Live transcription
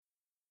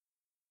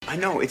I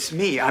know, it's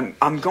me.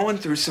 I'm going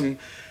through some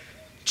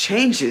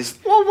changes.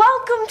 Well,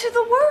 welcome to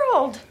the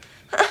world.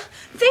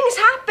 Things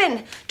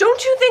happen.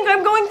 Don't you think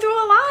I'm going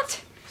through a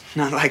lot?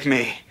 Not like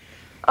me.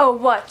 Oh,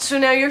 what? So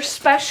now you're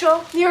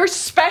special? You're a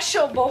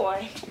special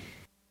boy.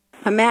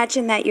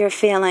 Imagine that you're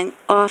feeling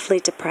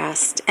awfully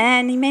depressed,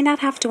 and you may not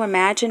have to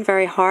imagine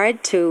very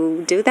hard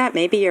to do that.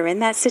 Maybe you're in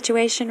that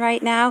situation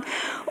right now,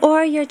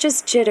 or you're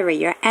just jittery,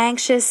 you're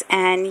anxious,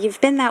 and you've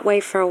been that way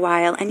for a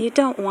while, and you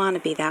don't want to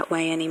be that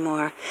way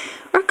anymore.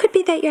 Or it could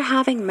be that you're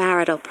having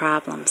marital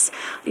problems.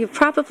 You've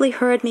probably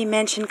heard me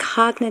mention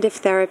cognitive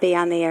therapy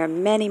on the air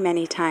many,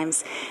 many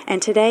times,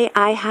 and today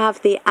I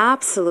have the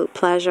absolute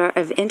pleasure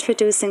of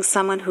introducing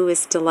someone who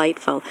is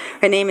delightful.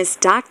 Her name is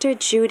Dr.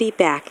 Judy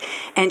Beck,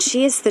 and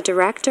she is the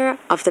director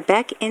of the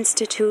Beck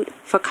Institute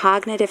for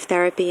Cognitive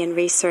Therapy and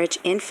Research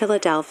in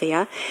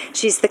Philadelphia.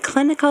 She's the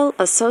clinical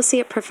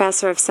associate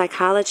professor of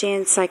psychology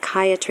and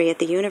psychiatry at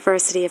the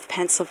University of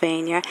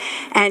Pennsylvania,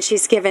 and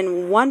she's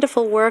given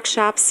wonderful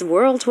workshops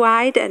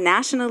worldwide,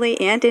 nationally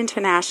and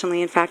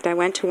internationally. In fact, I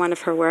went to one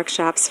of her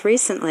workshops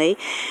recently,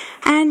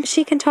 and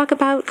she can talk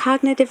about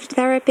cognitive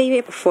therapy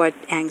for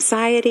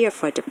anxiety or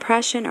for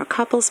depression or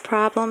couples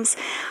problems.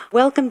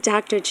 Welcome,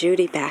 Dr.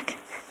 Judy Beck.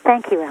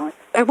 Thank you, Ellen.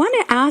 I want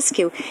to ask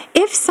you,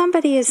 if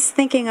somebody is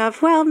thinking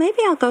of, well, maybe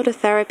I'll go to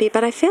therapy,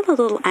 but I feel a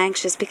little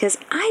anxious because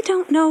I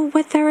don't know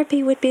what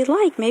therapy would be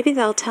like. Maybe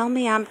they'll tell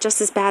me I'm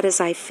just as bad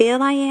as I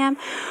feel I am,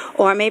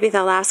 or maybe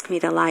they'll ask me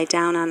to lie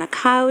down on a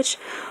couch,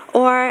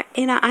 or,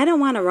 I don't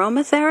want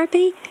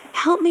aromatherapy.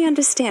 Help me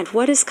understand,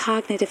 what is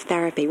cognitive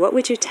therapy? What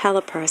would you tell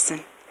a person?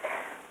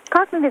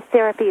 Cognitive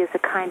therapy is a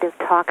kind of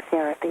talk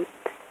therapy,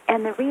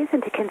 and the reason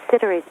to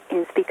consider it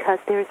is because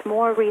there's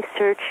more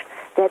research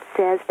that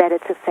says that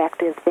it's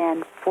effective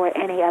than for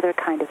any other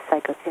kind of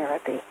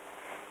psychotherapy.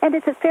 And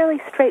it's a fairly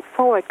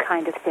straightforward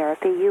kind of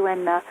therapy. You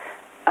and the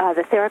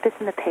therapist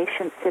and the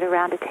patient sit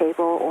around a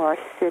table or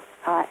sit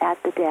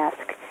at the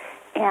desk,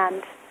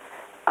 and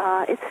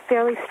it's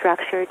fairly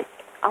structured.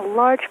 A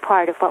large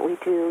part of what we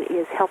do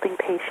is helping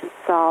patients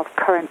solve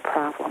current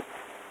problems.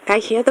 I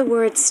hear the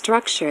word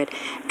structured,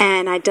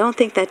 and I don't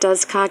think that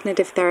does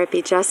cognitive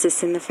therapy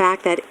justice in the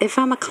fact that if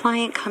I'm a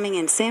client coming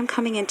in, say I'm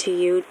coming into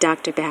you,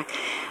 Dr. Beck,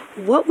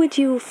 what would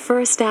you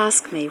first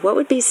ask me? What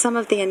would be some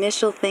of the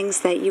initial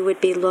things that you would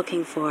be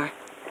looking for?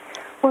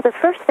 Well, the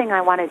first thing I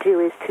want to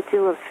do is to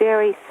do a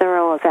very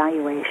thorough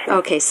evaluation.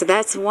 Okay, so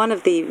that's one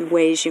of the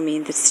ways you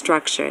mean that's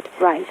structured.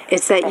 Right.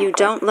 It's that you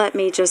don't let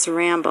me just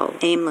ramble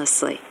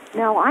aimlessly.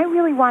 No, I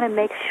really want to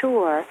make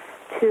sure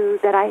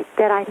that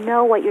I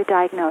know what your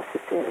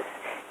diagnosis is.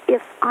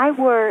 If I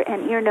were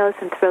an ear, nose,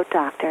 and throat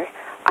doctor,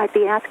 I'd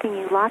be asking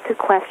you lots of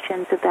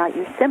questions about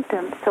your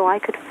symptoms so I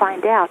could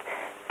find out,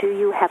 do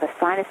you have a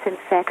sinus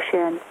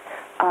infection?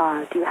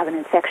 Do you have an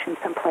infection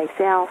someplace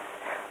else?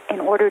 In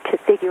order to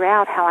figure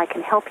out how I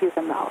can help you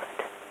the most.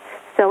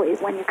 So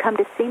when you come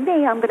to see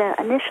me, I'm going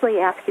to initially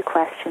ask you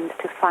questions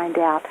to find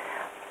out,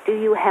 do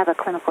you have a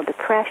clinical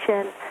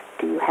depression?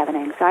 Do you have an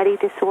anxiety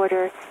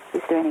disorder?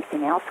 Is there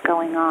anything else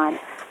going on?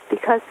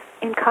 Because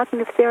in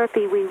cognitive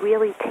therapy, we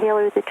really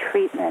tailor the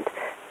treatment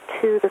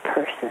to the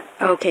person.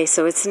 Okay,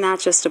 so it's not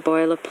just a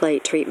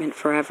boilerplate treatment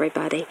for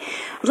everybody.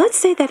 Let's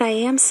say that I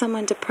am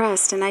someone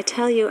depressed, and I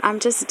tell you I'm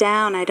just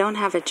down. I don't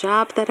have a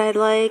job that I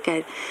like.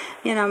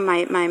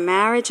 My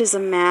marriage is a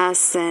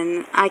mess,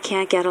 and I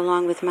can't get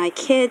along with my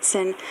kids,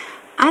 and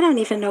I don't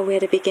even know where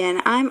to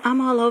begin.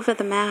 I'm all over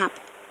the map.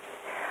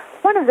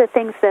 One of the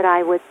things that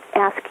I would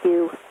ask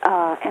you,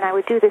 and I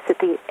would do this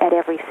at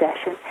every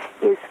session,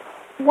 is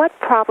what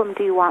problem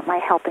do you want my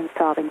help in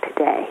solving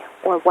today,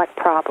 or what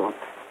problems?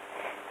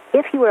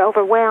 If you were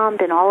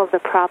overwhelmed and all of the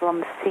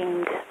problems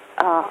seemed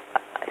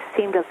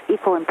of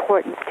equal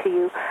importance to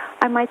you,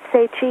 I might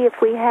say, gee, if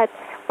we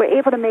were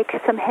able to make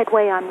some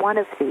headway on one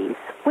of these,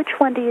 which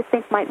one do you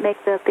think might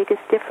make the biggest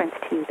difference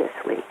to you this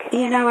week?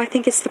 I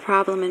think it's the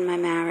problem in my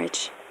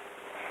marriage.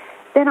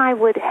 Then I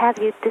would have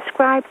you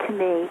describe to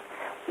me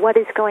what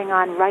is going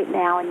on right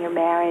now in your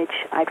marriage.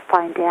 I'd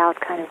find out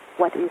kind of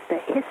what is the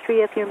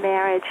history of your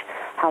marriage,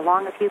 how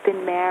long have you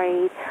been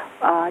married,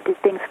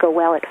 did things go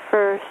well at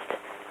first,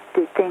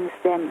 did things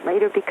then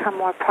later become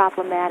more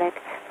problematic?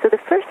 So the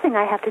first thing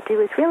I have to do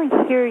is really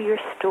hear your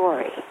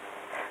story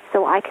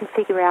so I can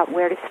figure out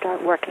where to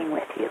start working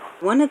with you.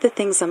 One of the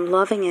things I'm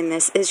loving in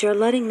this is you're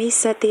letting me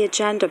set the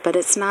agenda, but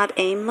it's not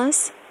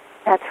aimless.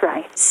 That's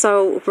right.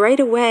 So right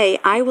away,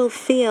 I will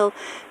feel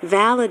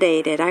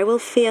validated. I will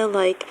feel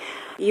like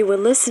you were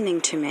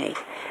listening to me.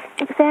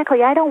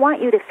 Exactly. I don't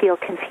want you to feel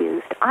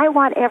confused. I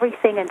want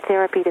everything in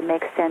therapy to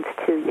make sense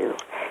to you.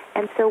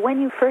 And so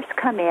when you first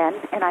come in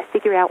and I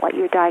figure out what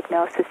your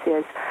diagnosis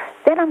is,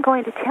 then I'm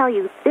going to tell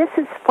you, this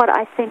is what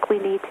I think we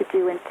need to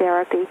do in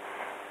therapy.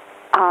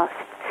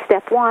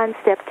 Step 1,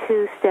 Step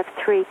 2, Step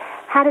 3.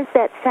 How does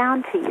that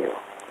sound to you?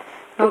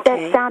 Does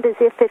that sound as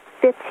if it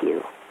fits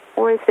you?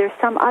 Or is there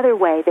some other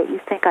way that you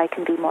think I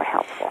can be more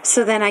helpful?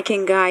 So then I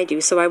can guide you.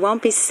 So I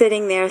won't be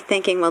sitting there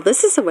thinking, well,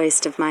 this is a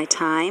waste of my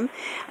time.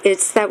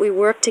 It's that we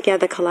work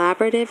together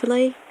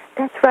collaboratively.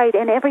 That's right,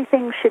 and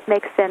everything should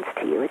make sense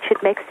to you. It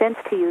should make sense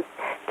to you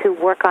to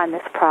work on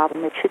this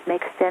problem. It should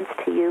make sense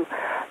to you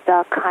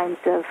the kinds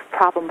of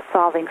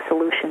problem-solving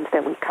solutions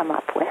that we come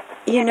up with.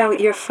 You know,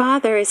 your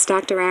father is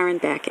Dr. Aaron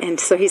Beck, and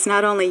so he's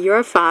not only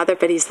your father,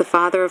 but he's the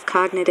father of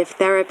cognitive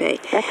therapy.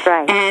 That's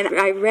right. And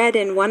I read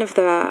in one of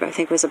the, I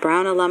think it was a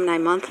Brown Alumni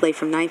Monthly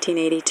from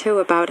 1982,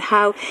 about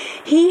how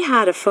he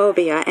had a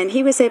phobia, and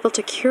he was able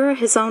to cure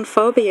his own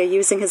phobia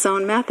using his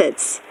own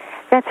methods.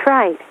 That's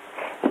right.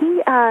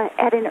 He,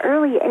 at an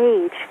early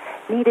age,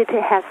 needed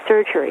to have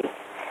surgery.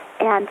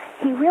 And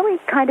he really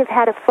kind of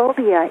had a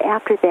phobia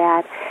after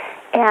that.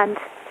 And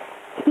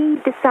he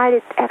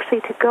decided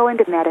actually to go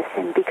into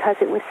medicine because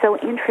it was so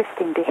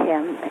interesting to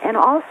him. And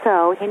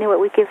also, he knew it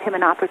would give him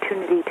an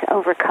opportunity to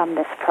overcome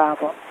this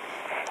problem.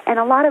 And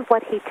a lot of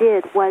what he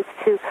did was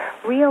to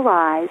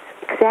realize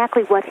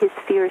exactly what his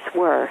fears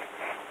were,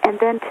 and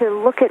then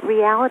to look at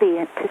reality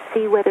and to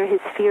see whether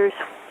his fears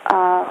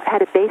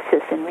had a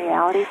basis in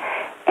reality.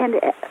 And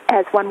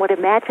as one would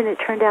imagine, it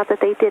turned out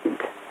that they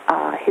didn't.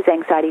 His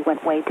anxiety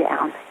went way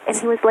down. And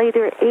he was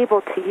later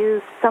able to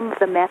use some of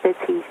the methods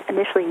he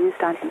initially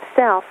used on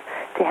himself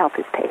to help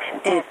his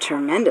patients.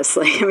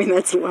 Tremendously. I mean,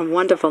 that's a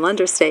wonderful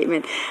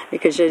understatement,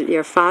 because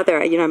your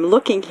father, you know, I'm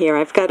looking here,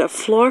 I've got a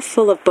floor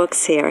full of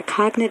books here: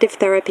 Cognitive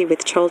Therapy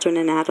with Children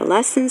and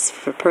Adolescents,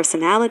 for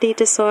personality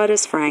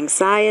disorders, for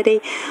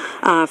anxiety,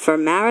 for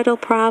marital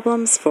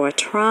problems, for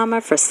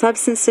trauma, for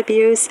substance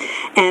abuse,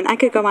 and I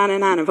could go on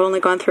and on. I've only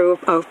gone through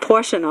a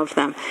portion of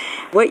them.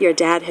 What your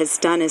dad has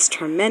done is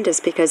tremendous,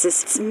 because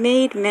it's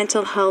made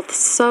mental health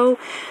so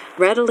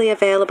readily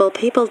available.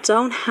 People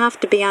don't have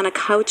to be on a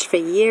couch for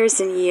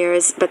years and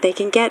years, but they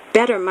can get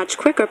better much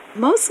quicker,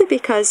 mostly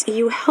because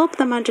you help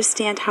them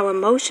understand how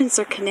emotions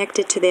are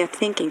connected to their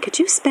thinking. Could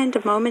you spend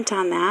a moment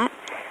on that?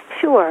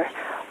 Sure.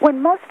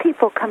 When most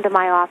people come to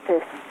my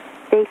office,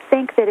 they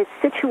think that it's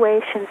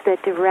situations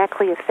that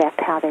directly affect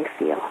how they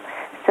feel.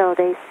 So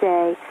they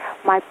say,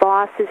 my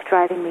boss is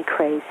driving me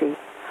crazy,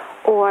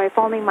 or if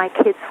only my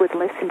kids would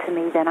listen to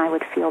me, then I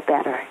would feel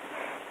better.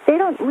 They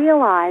don't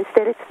realize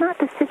that it's not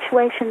the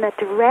situation that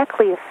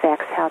directly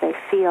affects how they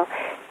feel.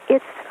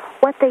 It's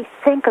what they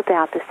think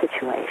about the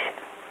situation.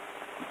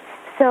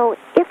 So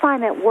if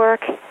I'm at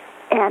work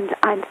and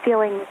I'm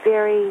feeling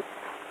very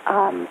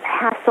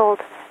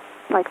hassled,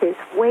 like there's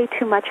way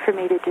too much for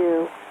me to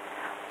do,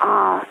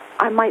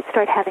 I might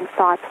start having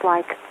thoughts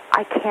like,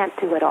 I can't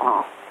do it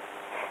all.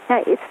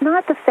 Now, it's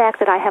not the fact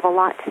that I have a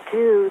lot to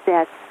do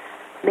that's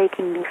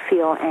making me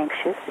feel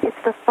anxious.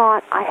 It's the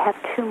thought, I have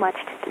too much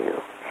to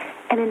do.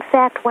 And in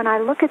fact, when I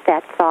look at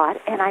that thought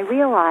and I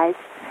realize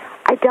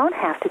I don't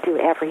have to do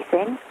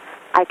everything,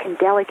 I can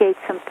delegate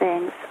some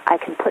things, I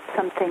can put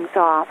some things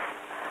off,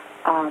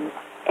 and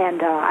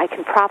I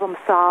can problem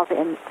solve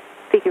and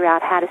figure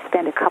out how to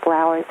spend a couple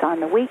hours on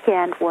the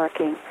weekend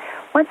working.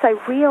 Once I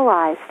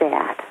realize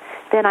that,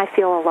 then I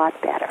feel a lot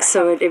better.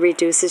 So it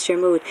reduces your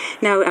mood.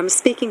 Now, I'm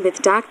speaking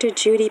with Dr.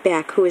 Judy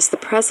Beck, who is the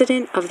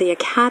president of the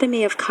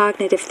Academy of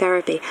Cognitive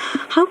Therapy.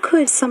 How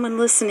could someone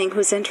listening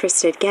who's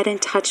interested get in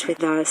touch with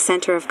the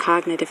Center of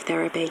Cognitive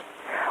Therapy?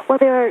 Well,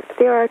 there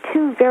are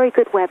two very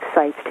good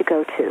websites to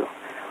go to.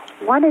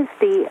 One is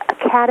the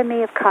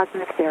Academy of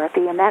Cognitive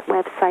Therapy, and that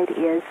website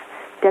is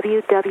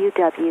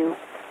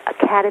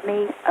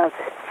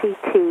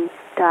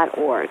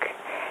www.academyofct.org.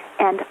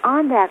 And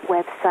on that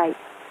website,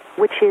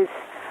 which is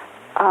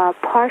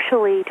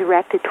partially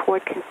directed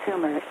toward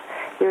consumers,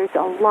 there is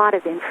a lot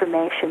of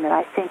information that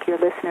I think your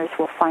listeners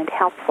will find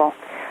helpful,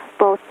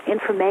 both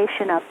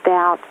information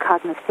about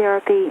cognitive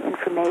therapy,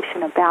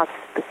 information about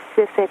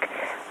specific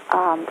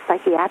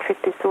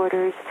psychiatric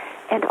disorders,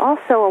 and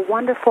also a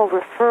wonderful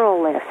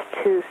referral list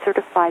to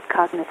certified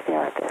cognitive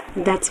therapists.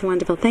 That's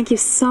wonderful. Thank you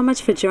so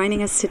much for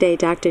joining us today,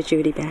 Dr.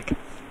 Judy Beck.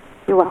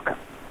 You're welcome.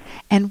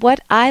 And what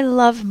I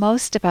love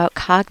most about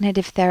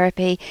cognitive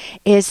therapy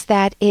is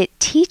that it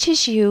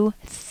teaches you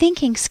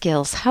thinking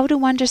skills, how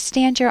to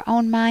understand your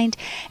own mind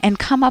and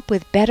come up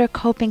with better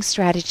coping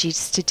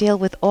strategies to deal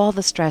with all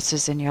the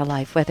stressors in your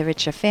life, whether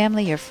it's your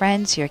family, your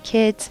friends, your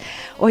kids,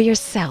 or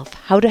yourself,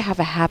 how to have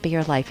a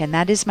happier life. And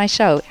that is my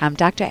show. I'm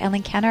Dr.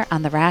 Ellen Kenner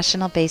on the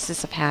Rational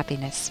Basis of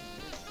Happiness.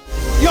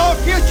 Your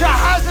future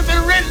hasn't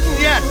been written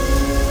yet.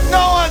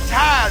 No one's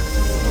has.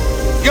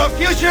 Your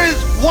future is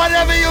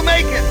whatever you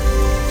make it.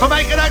 So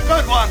make it a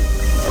good one.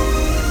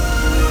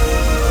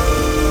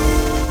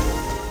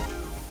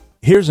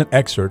 Here's an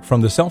excerpt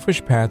from The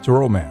Selfish Path to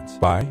Romance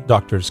by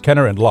Drs.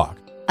 Kenner and Locke.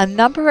 A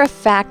number of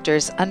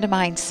factors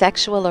undermine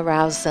sexual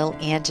arousal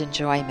and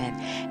enjoyment.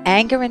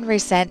 Anger and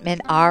resentment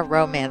are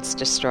romance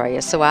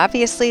destroyers, so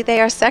obviously they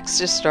are sex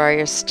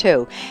destroyers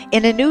too.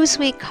 In a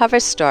Newsweek cover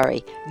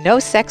story, "No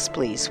sex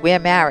please, we're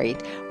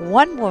married,"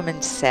 one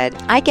woman said,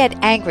 "I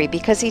get angry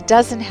because he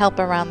doesn't help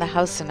around the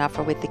house enough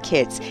or with the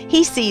kids.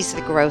 He sees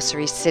the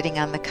groceries sitting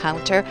on the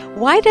counter.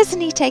 Why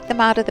doesn't he take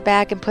them out of the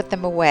bag and put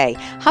them away?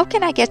 How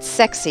can I get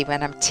sexy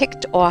when I'm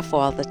ticked off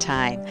all the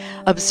time?"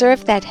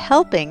 Observe that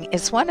helping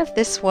is one of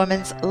this each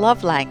woman's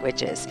love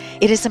languages.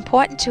 It is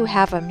important to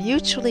have a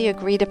mutually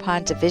agreed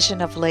upon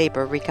division of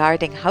labor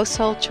regarding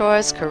household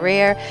chores,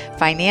 career,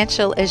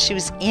 financial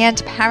issues, and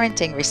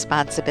parenting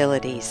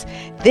responsibilities.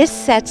 This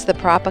sets the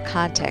proper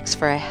context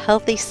for a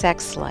healthy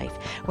sex life.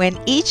 When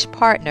each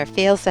partner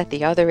feels that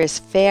the other is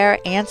fair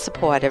and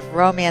supportive,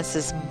 romance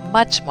is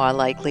much more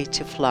likely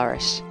to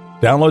flourish.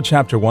 Download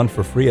Chapter 1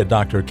 for free at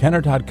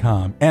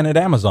drkenner.com and at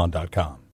amazon.com.